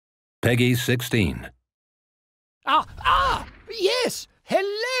Peggy 16. Yes.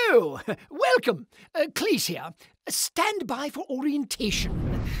 Hello. Welcome. Kleese here. Stand by for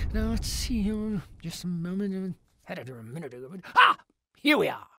orientation. Now, let's see here. Just a moment. Had it a minute ago. Here we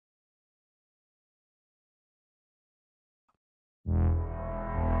are.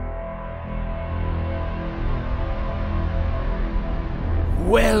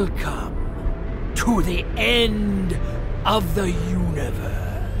 Welcome to the end of the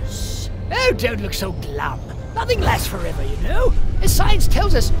universe. Oh, don't look so glum. Nothing lasts forever, you know. As science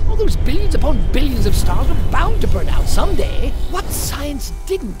tells us, all those billions upon billions of stars are bound to burn out someday. What science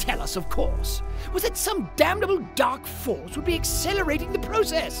didn't tell us, of course, was that some damnable dark force would be accelerating the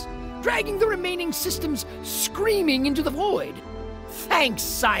process, dragging the remaining systems screaming into the void. Thanks,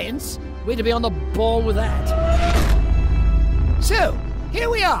 science. Way to be on the ball with that. So, here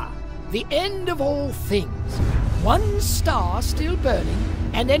we are, the end of all things. One star still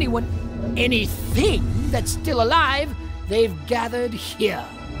burning, and anything that's still alive, they've gathered here.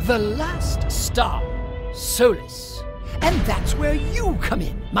 The last star, Solus. And that's where you come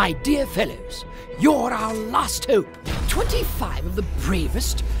in, my dear fellows. You're our last hope. 25 of the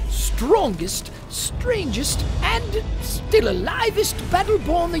bravest, strongest, strangest, and still alivest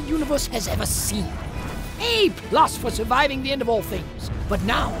Battleborn the universe has ever seen. A+ for surviving the end of all things. But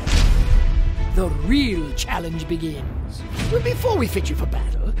now, the real challenge begins. Well, before we fit you for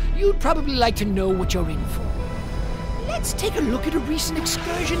battle, you'd probably like to know what you're in for. Let's take a look at a recent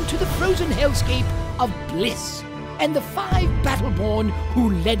excursion to the frozen hellscape of Bliss and the 5 Battleborn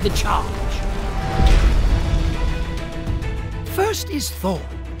who led the charge. First is Thorn,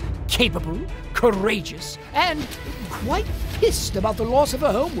 capable, courageous, and quite pissed about the loss of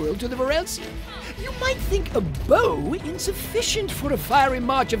her homeworld to the Varelsi. You might think a bow insufficient for a fiery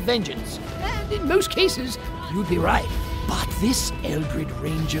march of vengeance, and in most cases, you'd be right. But this Eldred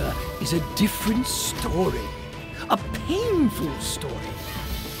Ranger is a different story. A painful story.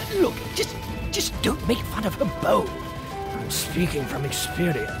 Look, just don't make fun of her bow. I'm speaking from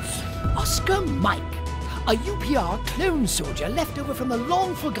experience. Oscar Mike, a UPR clone soldier left over from the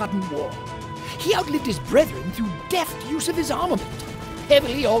long-forgotten war. He outlived his brethren through deft use of his armament.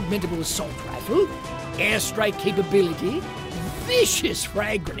 Heavily augmentable assault rifle, airstrike capability, vicious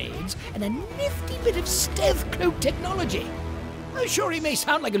frag grenades, and a nifty bit of stealth cloak technology. I'm sure he may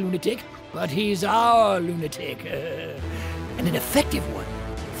sound like a lunatic, but he's our lunatic. And an effective one.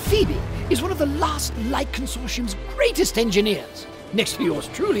 Phoebe is one of the last Light Consortium's greatest engineers. Next to yours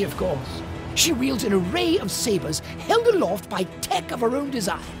truly, of course. She wields an array of sabers held aloft by tech of her own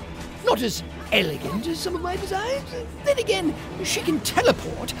design. Not as elegant as some of my designs. Then again, she can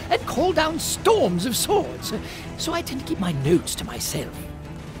teleport and call down storms of swords. So I tend to keep my notes to myself.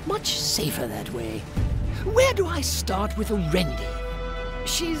 Much safer that way. Where do I start with Orendi?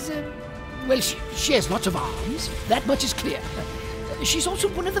 She's, she has lots of arms. That much is clear. She's also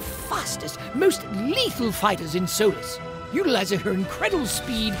one of the fastest, most lethal fighters in Solus, utilizing her incredible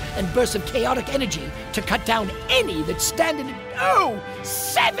speed and bursts of chaotic energy to cut down any that stand in... Oh,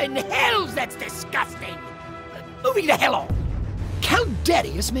 7 hells, that's disgusting! Moving the hell on.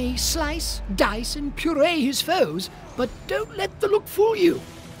 Caldarius may slice, dice, and puree his foes, but don't let the look fool you.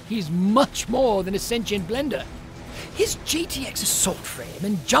 He's much more than a sentient blender. His GTX assault frame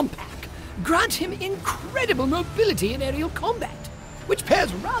and jump pack grant him incredible mobility in aerial combat, which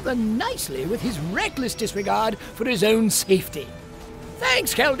pairs rather nicely with his reckless disregard for his own safety.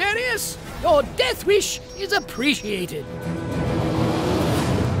 Thanks, Caldarius! Your death wish is appreciated.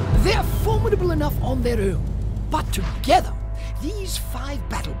 They're formidable enough on their own, but together, these 5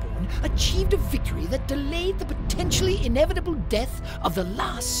 Battleborn achieved a victory that delayed the potentially inevitable death of the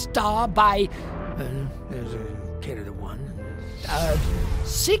last star by... there's a carry the one.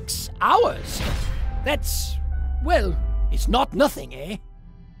 6 hours. That's, well... It's not nothing, eh?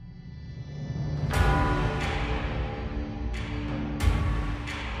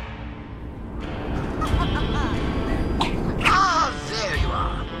 There you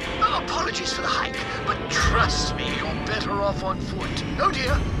are. Oh, apologies for the hike, but trust me, you're better off on foot. Oh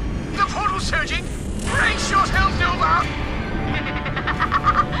dear, the portal's surging. Brace yourself, Nova!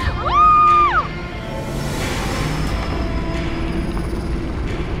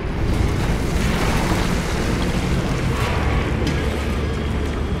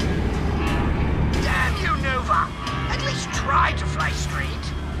 Try to fly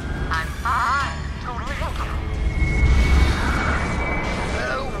straight. I'm totally welcome.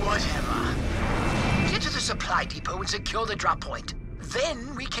 Oh, whatever. Get to the supply depot and secure the drop point.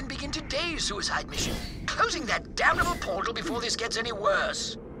 Then we can begin today's suicide mission, closing that damnable portal before this gets any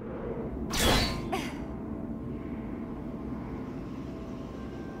worse.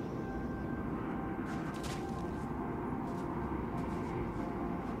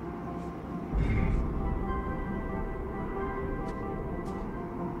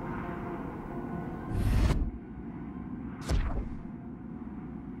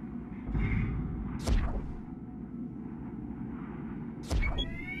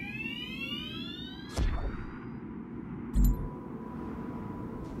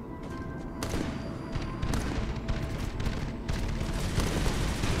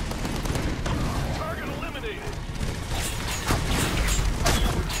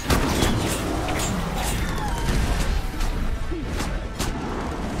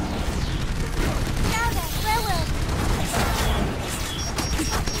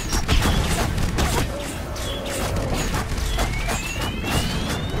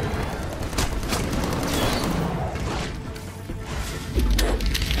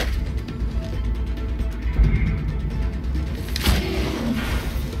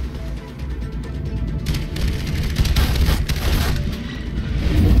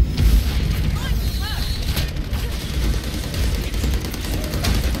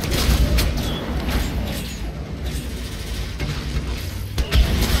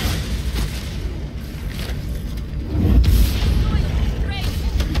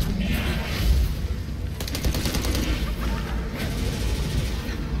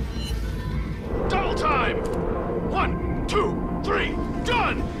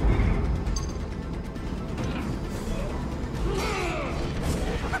 done!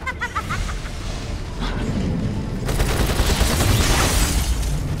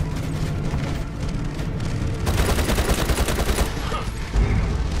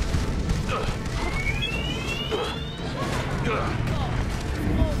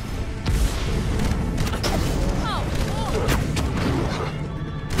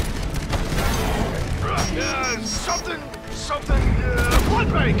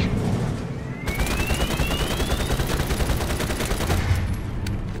 Blood bank!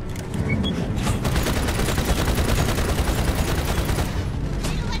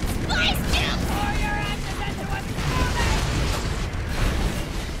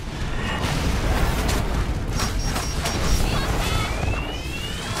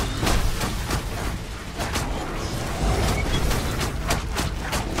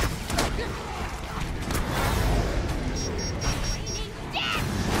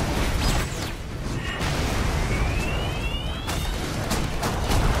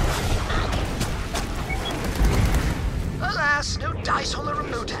 No dice on the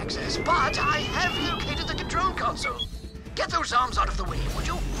remote access, but I have located the control console. Get those arms out of the way, would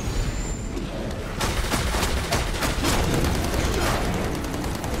you?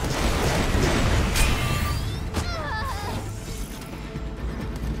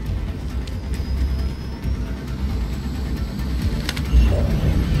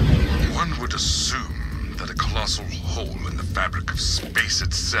 One would assume that a colossal hole in the fabric of space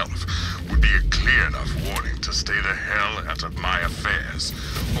itself would be a clear enough warning to stay the hell out of my affairs.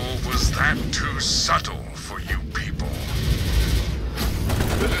 Or was that too subtle for you people?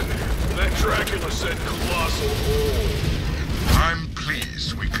 That Dracula said colossal hole. I'm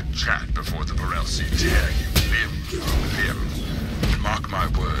pleased we could chat before the Varelsi tear you limb from limb. Mark my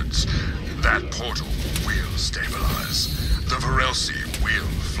words, that portal will stabilize. The Varelsi will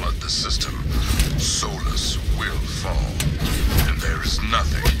flood the system. Solus will fall. And there is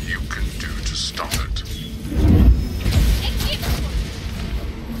nothing you can do to stop it.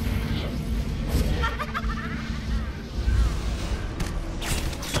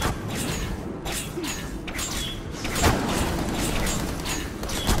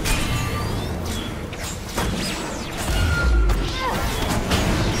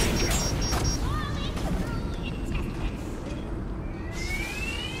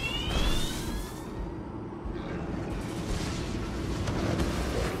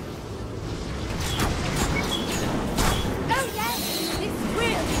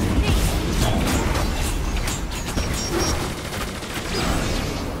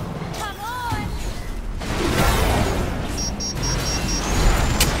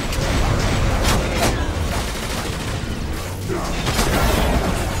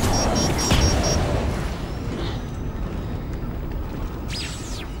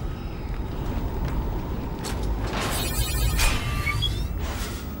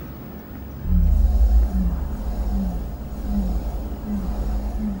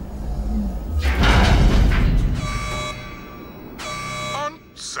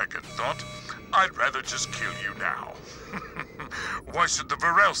 Second thought, I'd rather just kill you now. Why should the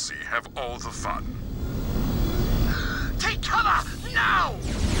Varelsi have all the fun? Take cover, now!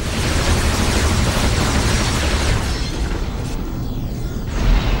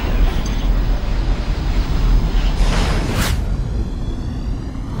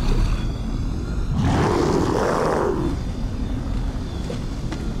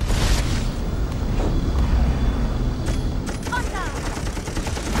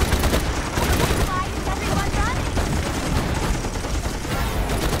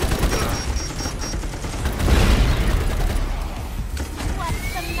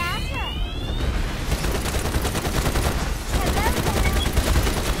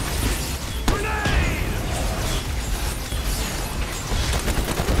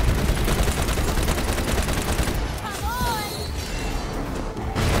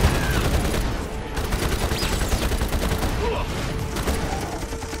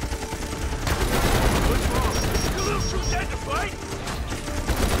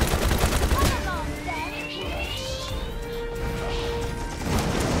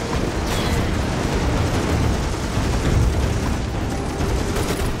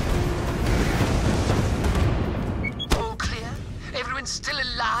 Still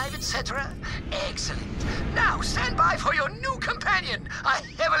alive, etc.? Excellent. Now stand by for your new companion, a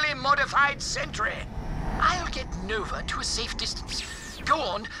heavily modified sentry. I'll get Nova to a safe distance. Go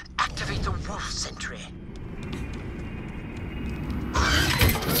on, activate the wolf sentry.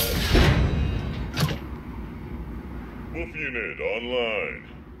 Wolf unit online.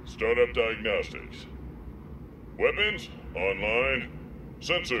 Startup diagnostics. Weapons online.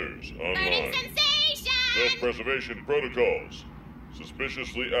 Sensors Burning online. sensation! Self-preservation protocols.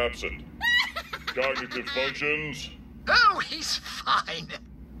 Suspiciously absent. Cognitive functions. Oh, he's fine.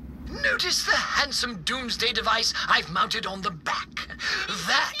 Notice the handsome doomsday device I've mounted on the back.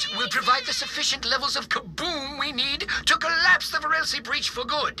 That will provide the sufficient levels of kaboom we need to collapse the Varelsi breach for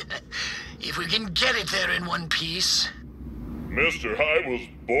good. If we can get it there in one piece. Mr. I was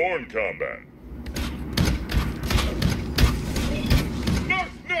born combat. Knock,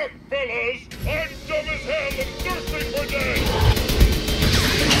 knock, fellas! I'm dumb as hell and thirsting for death!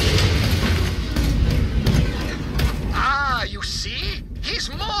 Ah, you see? He's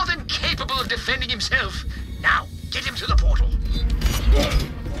more than capable of defending himself. Now, get him to the portal.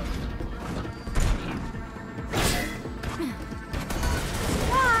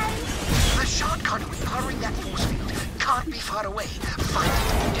 Why? The shard conduit powering that force field can't be far away. Find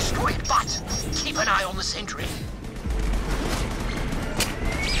it and destroy it, but keep an eye on the sentry.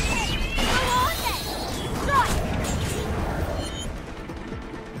 Go on then! Right!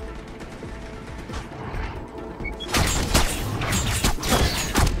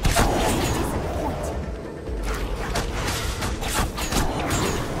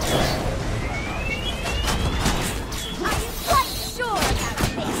 Are you quite sure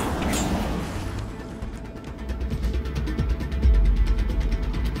about this?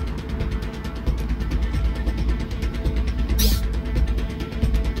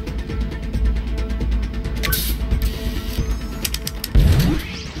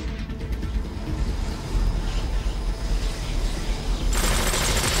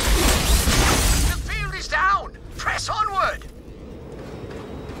 The field is down. Press onward.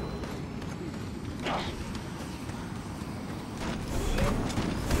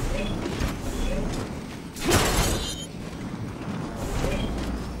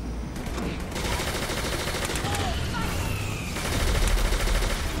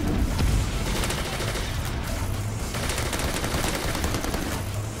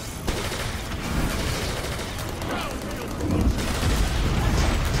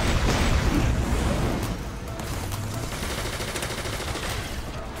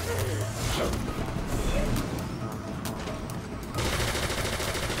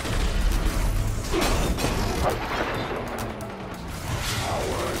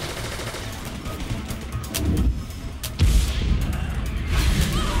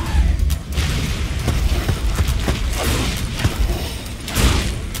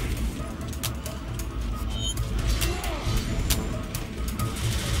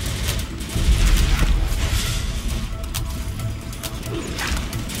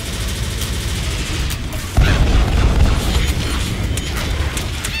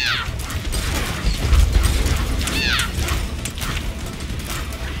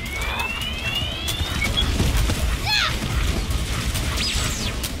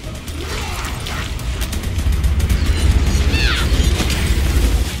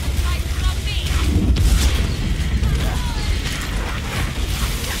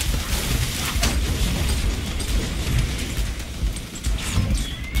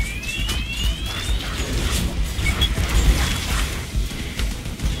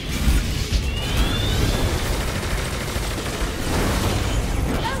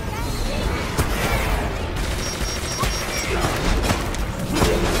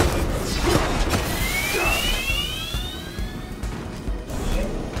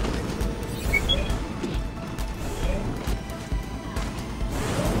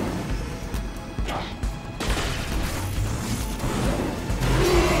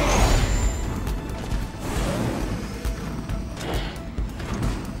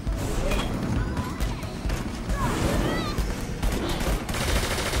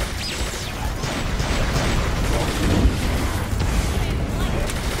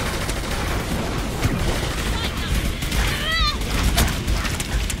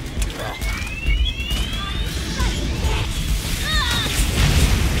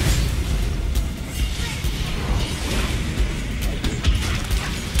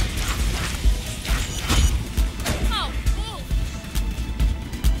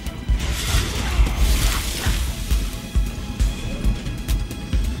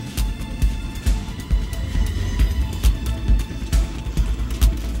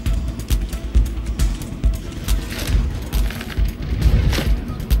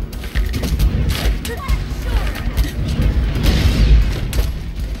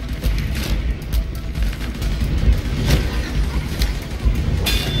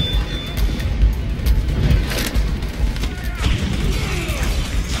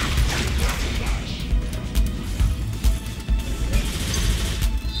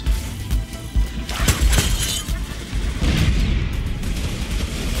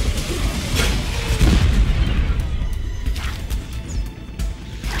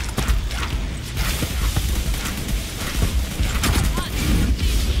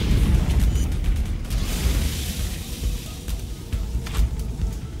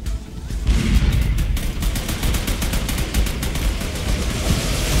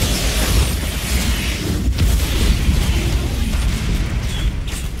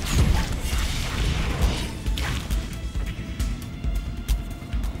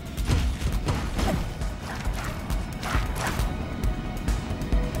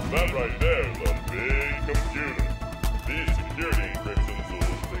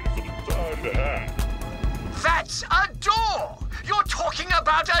 It's a door! You're talking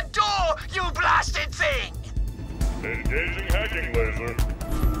about a door, you blasted thing! Engaging hacking laser.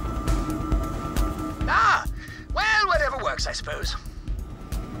 Ah, well, whatever works, I suppose.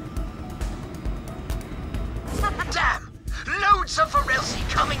 Damn! Loads of Varelsi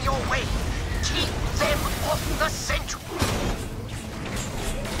coming your way! Keep them off the Central!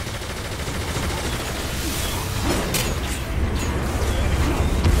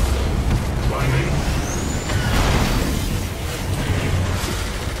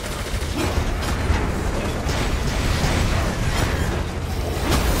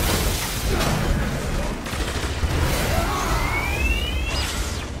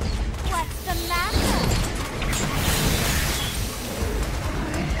 What's the matter?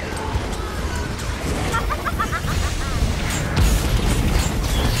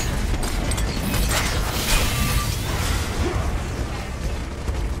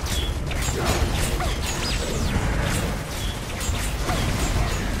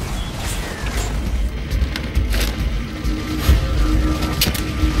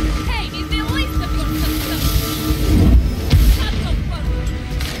 Hey, is the least of your system? Not so fun.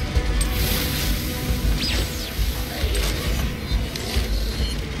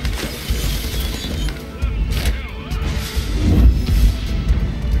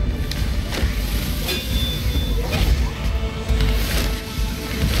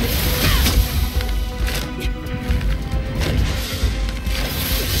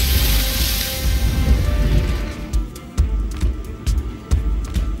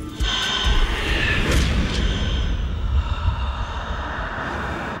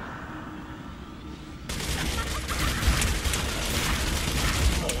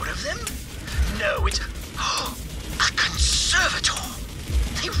 More of them? No, it's... a conservator!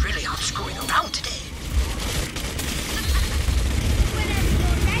 They really aren't screwing around today.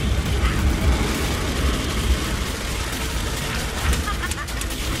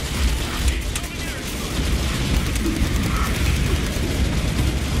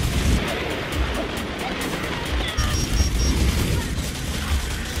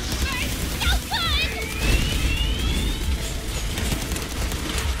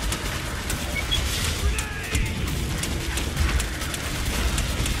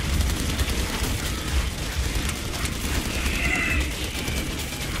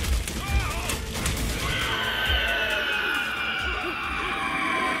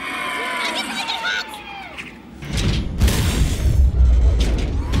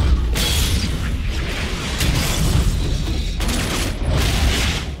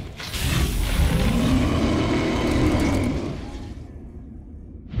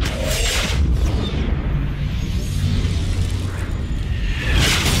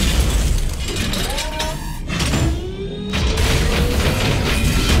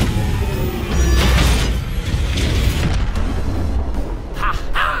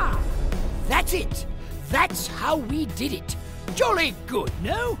 That's it! That's how we did it! Jolly good,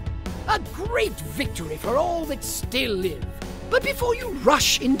 no? A great victory for all that still live. But before you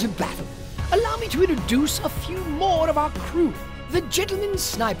rush into battle, allow me to introduce a few more of our crew. The gentleman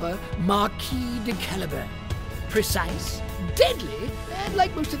sniper, Marquis de Caliban. Precise, deadly, and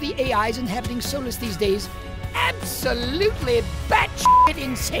like most of the AIs inhabiting Solus these days, absolutely batshit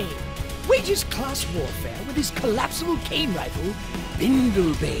insane. Wages class warfare with his collapsible cane rifle,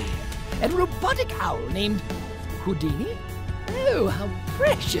 Bindlebane, and a robotic owl named Houdini? Oh, how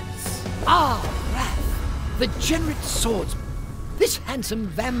precious! Ah, Wrath, the generate swordsman. This handsome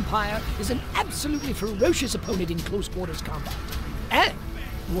vampire is an absolutely ferocious opponent in close quarters combat. And,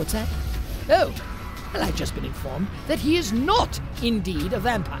 what's that? Oh, well, I've just been informed that he is not indeed a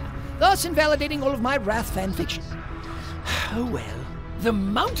vampire, thus invalidating all of my Wrath fanfiction. Oh well. The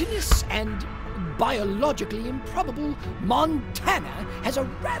mountainous and biologically improbable Montana has a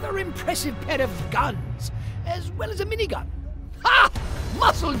rather impressive pair of guns, as well as a minigun. Ha!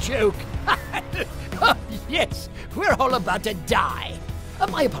 Muscle joke! Oh, yes, we're all about to die.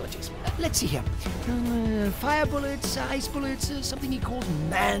 My apologies. Let's see here. Fire bullets, ice bullets, something he calls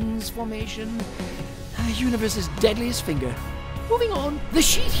man's formation. Universe's deadliest finger. Moving on. The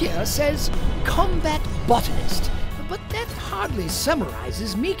sheet here says combat botanist, but that hardly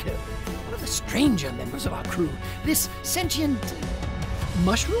summarizes Miko, one of the stranger members of our crew. This sentient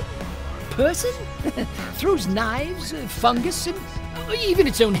mushroom? Person? Throws knives, fungus, and even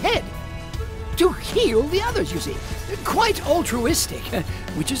its own head. To heal the others, you see. Quite altruistic,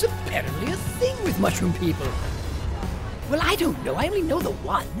 which is apparently a thing with mushroom people. Well, I don't know. I only know the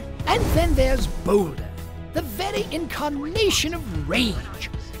one. And then there's Boulder, the very incarnation of rage.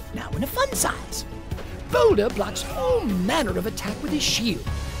 Now in a fun size. Boulder blocks all manner of attack with his shield,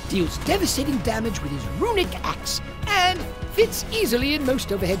 deals devastating damage with his runic axe, and fits easily in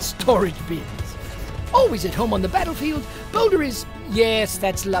most overhead storage bins. Always at home on the battlefield, Boulder is... Yes,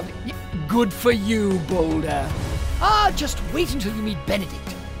 that's lovely. Good for you, Boulder. Ah, just wait until you meet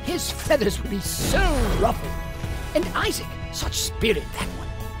Benedict. His feathers will be so ruffled. And Isaac, such spirit, that one.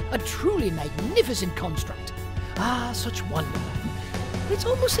 A truly magnificent construct. Ah, such wonder. It's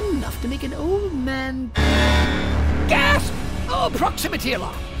almost enough to make an old man... Gasp! Oh, proximity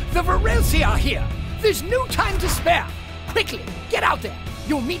alarm! The Varelsi are here! There's no time to spare! Quickly, get out there!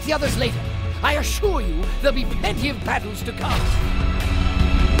 You'll meet the others later. I assure you, there'll be plenty of battles to come.